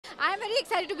I'm very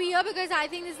excited to be here because I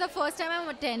think this is the first time I'm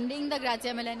attending the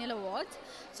Grazia Millennial Awards.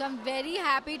 So I'm very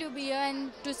happy to be here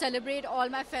and to celebrate all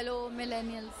my fellow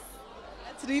millennials.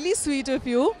 That's really sweet of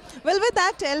you. Well, with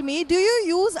that, tell me, do you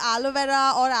use aloe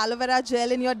vera or aloe vera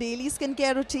gel in your daily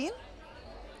skincare routine?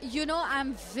 You know,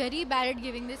 I'm very bad at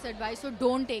giving this advice, so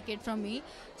don't take it from me.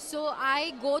 So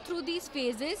I go through these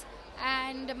phases,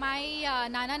 and my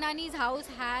Nana Nani's house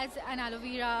has an aloe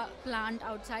vera plant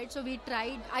outside. So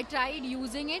I tried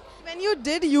using it. When you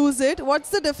did use it,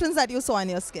 what's the difference that you saw in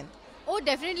your skin? Oh,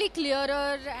 definitely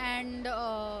clearer and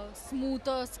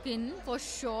smoother skin for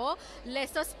sure.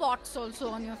 Lesser spots also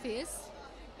on your face.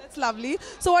 That's lovely.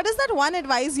 So what is that one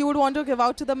advice you would want to give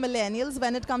out to the millennials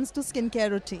when it comes to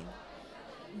skincare routine?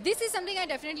 This is something I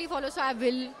definitely follow, so I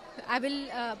will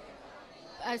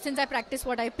since I practice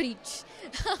what I preach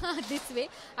this way,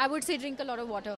 I would say drink a lot of water.